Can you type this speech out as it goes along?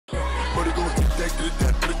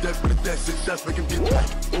that, get that, six shots, make him get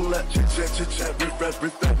that. All that chit-chat,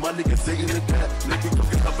 riff-raff, my nigga saying it that. Nigga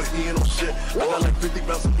talking up, but he ain't on shit. I got like 50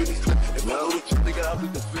 rounds of Benny's clip. If I know what you nigga, I'll be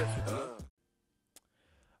the fifth.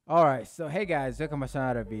 Alright, so hey guys, welcome to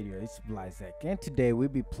another video. It's BlaZaCkk, and today we'll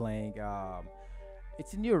be playing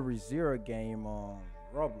it's a new ReZero game on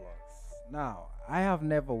Roblox. Now, I have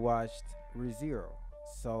never watched ReZero,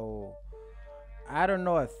 so I don't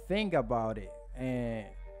know a thing about it, and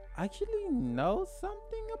I actually know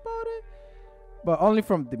something about it, but only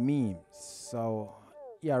from the memes. So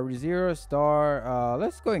yeah, ReZero star.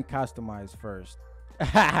 Let's go and customize first.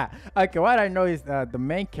 Okay, what I know is the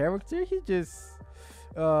main character, he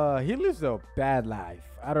lives a bad life.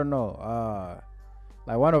 I don't know,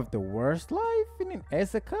 like one of the worst life in an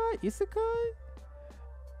isekai.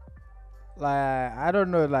 Like I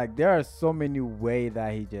don't know, like there are so many ways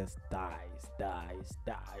that he just dies.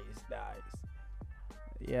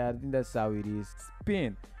 Yeah, I think that's how it is.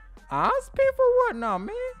 Spin. Spin for what now,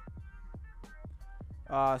 man?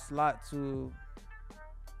 Slot to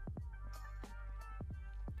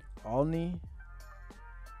Oni.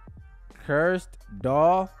 Cursed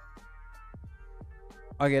doll.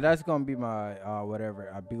 Okay, that's gonna be my whatever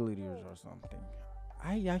abilities or something.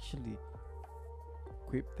 I actually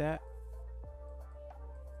equip that.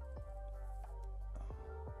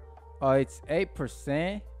 Oh, it's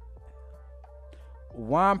 8%.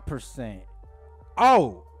 1%.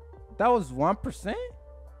 Oh, that was 1%.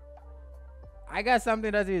 I got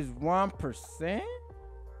something that is 1%.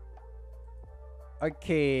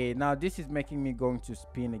 Okay, now this is making me going to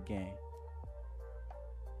spin again.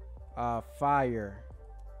 Fire.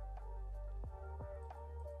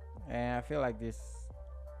 And I feel like this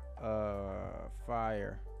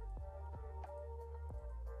fire.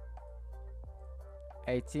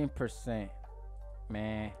 18%.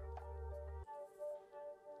 Man.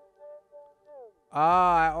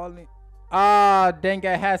 I only dang,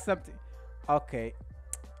 I had something. Okay.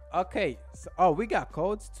 So we got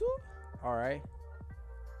codes too. All right.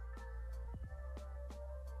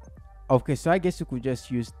 Okay, so I guess you could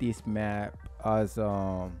just use this map as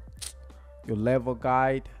your level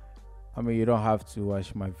guide. I mean, you don't have to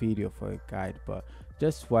watch my video for a guide, but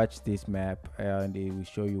just watch this map and it will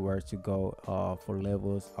show you where to go for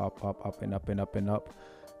levels up and up.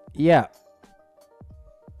 Yeah.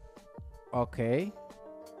 Okay.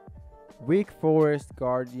 Weak Forest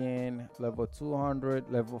Guardian, level 200,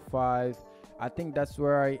 level 5. I think that's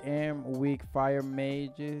where I am. Weak Fire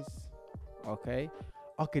Mages. Okay,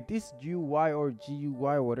 this GUI or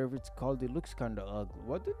GUI, whatever it's called, it looks kind of ugly.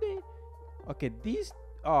 What do they? Okay, these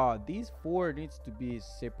four needs to be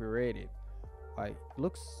separated. Like,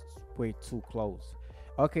 looks way too close.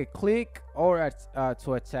 Okay, click or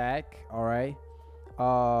to attack. All right,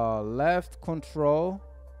 left control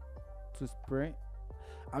to sprint.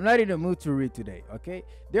 I'm not in the mood to read today. Okay,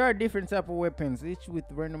 there are different type of weapons, each with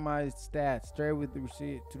randomized stats. Trade with the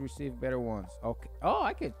to receive better ones. Okay. Oh,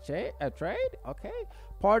 I can trade. Okay.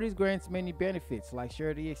 Parties grants many benefits like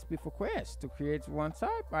shared EXP for quests. To create one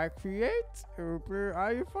type, I create.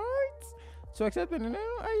 Repair fights. To accept an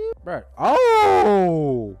email,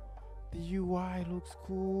 Oh, the UI looks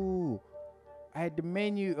cool. I had the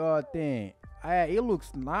menu thing. It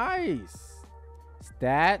looks nice.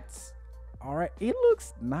 Stats. All right, it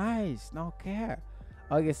looks nice. No care.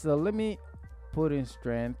 Okay, so let me put in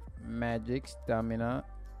strength, magic, stamina,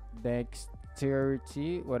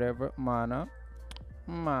 dexterity, whatever, mana,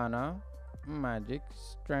 magic,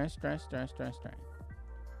 strength.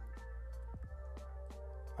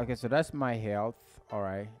 Okay, so that's my health. All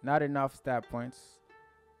right, not enough stat points.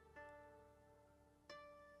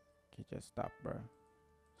 Okay, just stop, bro.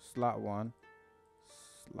 Slot 1,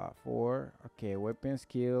 slot 4. Okay, weapon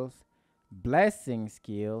skills. Blessing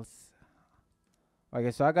skills.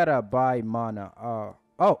 Okay, so I gotta buy mana.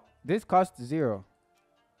 Oh, this costs 0.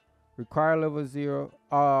 Require level 0.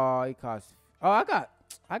 It costs. Oh, I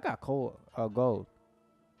got gold.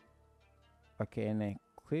 Okay, and then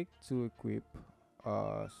click to equip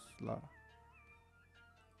slot.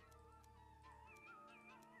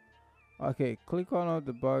 Okay, click on all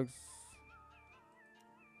the bugs.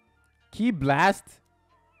 Key blast.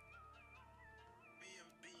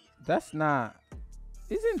 That's not.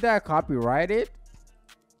 Isn't that copyrighted?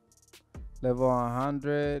 Level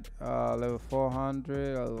 100, level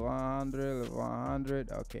 400, level 100, level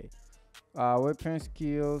 100. Okay. Weapon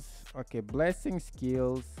skills. Okay, blessing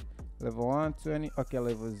skills. Level 120. Okay,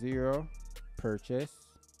 level 0. Purchase.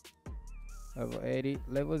 Level 80.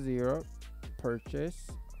 Level 0.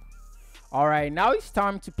 Purchase. Alright, now it's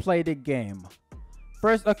time to play the game.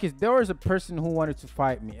 First, okay, there was a person who wanted to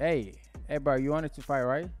fight me. Hey bro, you wanted to fight,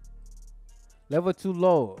 right? Level 2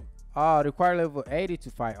 low. Require level 80 to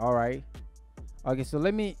fight. All right. Okay, so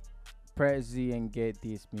let me press Z and get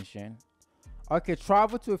this mission. Okay,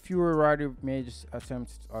 travel to a fewer rider mages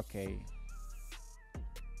attempts. Okay.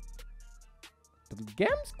 The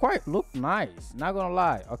game's quite look nice. Not gonna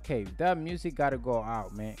lie. Okay, that music gotta go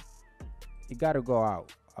out, man. It gotta go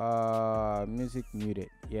out. Music muted.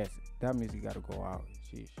 Yes, that music gotta go out.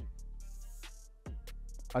 Sheesh.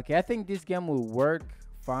 Okay, I think this game will work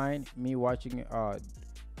fine. Me watching it,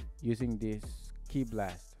 using this key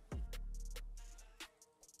blast.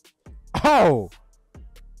 Oh,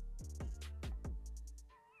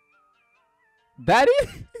 that is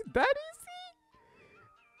that is.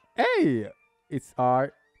 Hey, it's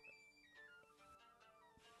art.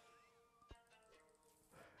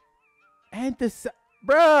 And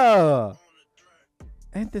bruh.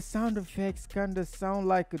 And the sound effects kinda sound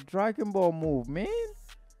like a Dragon Ball move, man.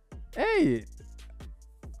 Hey.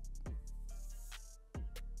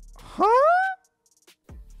 Huh?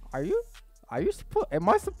 Are you am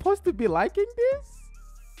I supposed to be liking this?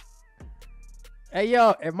 Hey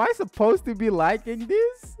yo, am I supposed to be liking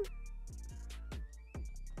this?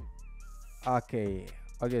 Okay.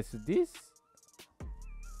 Okay, so this,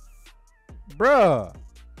 bruh,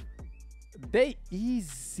 they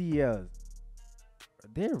easy as,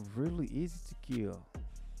 they're really easy to kill.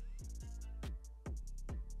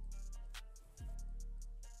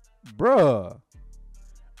 Bruh,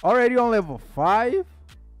 already on level 5.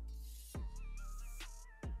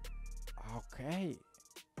 Okay.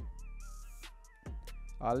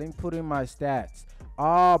 Let me put in my stats.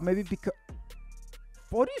 Maybe because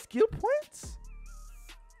 40 skill points.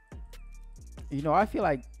 You know, I feel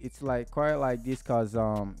like it's like quite like this because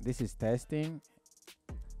this is testing.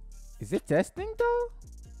 Is it testing though?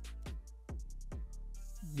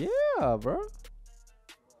 Yeah, bro.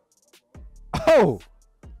 Oh,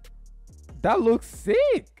 that looks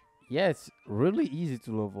sick. Yes, really easy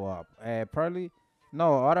to level up. Probably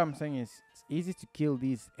no. What I'm saying is it's easy to kill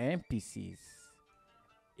these NPCs,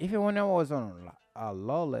 even when I was on a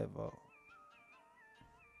low level.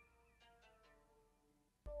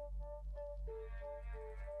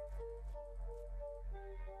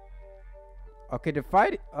 Okay, the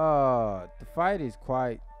fight is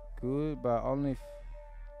quite good, but only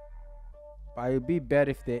but it'd be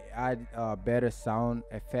better if they add better sound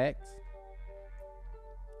effects.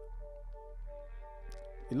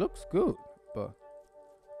 It looks good, but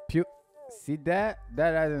see that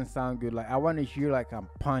doesn't sound good. Like I want to hear like I'm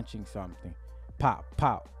punching something. Pow,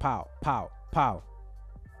 pow, pow, pow, pow.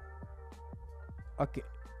 Okay.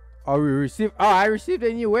 Oh, I received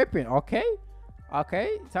a new weapon. Okay.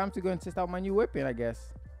 Okay, time to go and test out my new weapon, I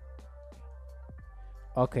guess.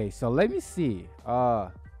 Okay, so let me see.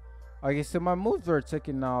 Okay, so my moves were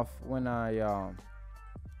taken off when I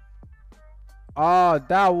oh,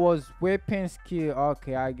 that was weapon skill.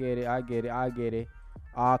 Okay, I get it.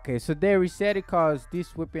 Okay, so they reset it because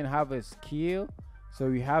this weapon have a skill, so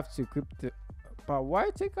you have to equip the. But why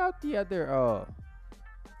take out the other?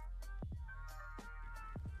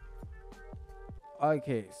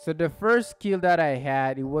 Okay, so the first skill that I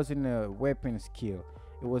had, it wasn't a weapon skill.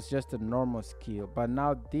 It was just a normal skill. But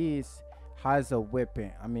now this has a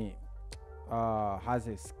weapon. I mean, has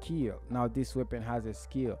a skill. Now this weapon has a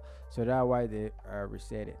skill. So that's why they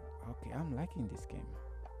reset it. Okay, I'm liking this game.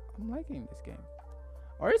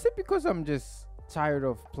 Or is it because I'm just tired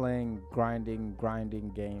of playing grinding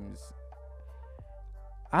games?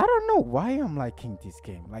 I don't know why I'm liking this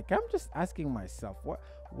game. Like, I'm just asking myself,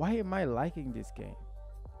 why am I liking this game?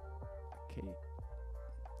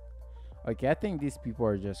 Okay, I think these people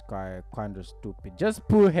are just kind of stupid. Just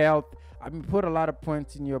put health. I mean, put a lot of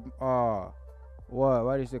points in your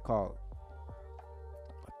what is it called?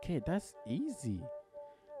 Okay, that's easy,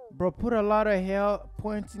 bro. Put a lot of health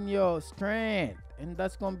points in your strength, and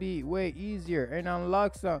that's gonna be way easier and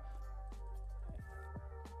unlock some.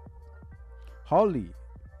 Holy,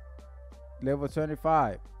 level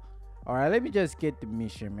 25. All right, let me just get the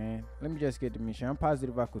mission, man. I'm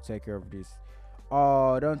positive I could take care of this.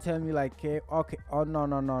 Oh, don't tell me like, okay. Oh, no.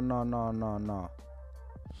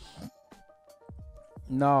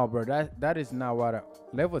 No, bro, that is not what I,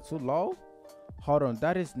 level too low. Hold on,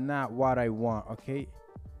 that is not what I want. Okay,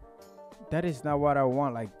 that is not what I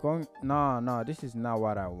want. Like going, no, this is not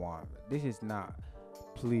what I want. This is not.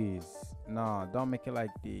 Please, no, don't make it like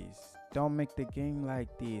this. Don't make the game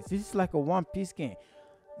like this. This is like a One Piece game.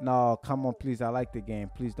 No, come on, please. I like the game.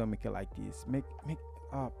 Please don't make it like this.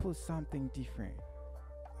 Put something different.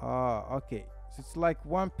 Okay. So it's like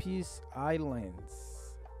One Piece Islands.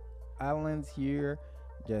 Islands here.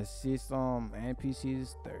 Just see some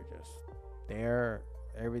NPCs. They're just there.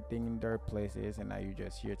 everything in their places, and now you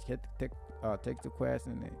just here take the quest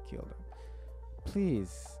and then kill them.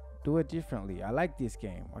 Please do it differently. I like this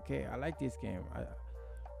game. Okay, I like this game.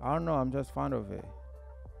 I don't know. I'm just fond of it.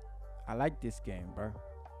 I like this game, bro.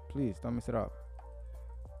 Please don't mess it up.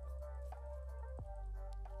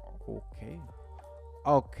 Okay.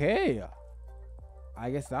 Okay. I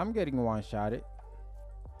guess I'm getting one-shotted.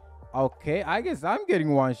 Okay, I guess I'm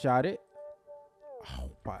getting one-shotted. Oh,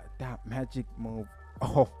 but that magic move.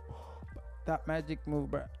 Oh, that magic move,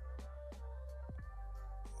 bro.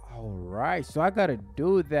 All right, so I gotta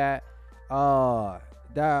do that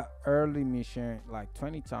that early mission like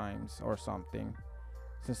 20 times or something,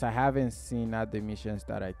 since I haven't seen other missions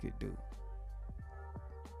that I could do.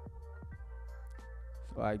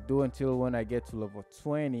 So I do until when I get to level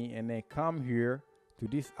 20, and then come here to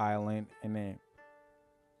this island, and then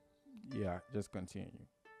yeah, just continue.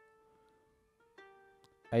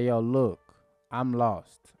 Hey yo, look, I'm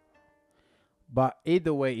lost. But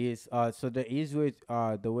either way is so the easy way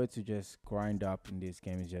the way to just grind up in this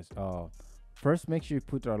game is just first make sure you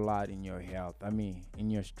put a lot in your health. I mean in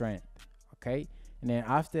your strength. Okay? And then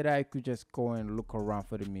after that you could just go and look around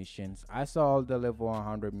for the missions. I saw all the level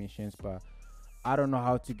 100 missions, but I don't know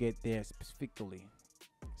how to get there specifically.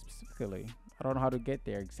 I don't know how to get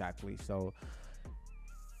there exactly. So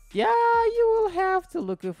yeah, you will have to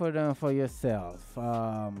look for them for yourself.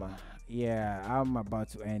 Yeah, I'm about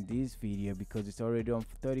to end this video because it's already on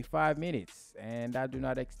 35 minutes, and I do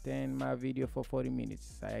not extend my video for 40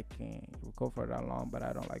 minutes. I can record for that long, but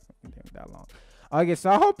I don't like them that long. Okay, so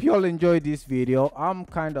I hope you all enjoyed this video. I'm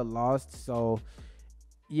kind of lost, so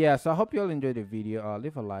yeah, so I hope you all enjoyed the video.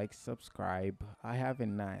 Leave a like, subscribe. I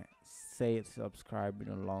haven't said subscribe in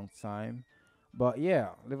a long time. But yeah,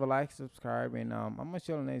 leave a like, subscribe, and I'm gonna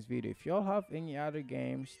see you in the next video. If y'all have any other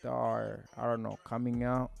games that are, I don't know, coming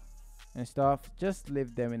out and stuff, just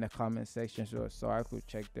leave them in the comment section so I could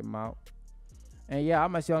check them out. And yeah,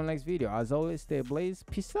 I'm gonna see you in the next video. As always, stay blaze.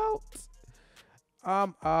 Peace out.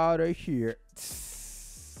 I'm out of here.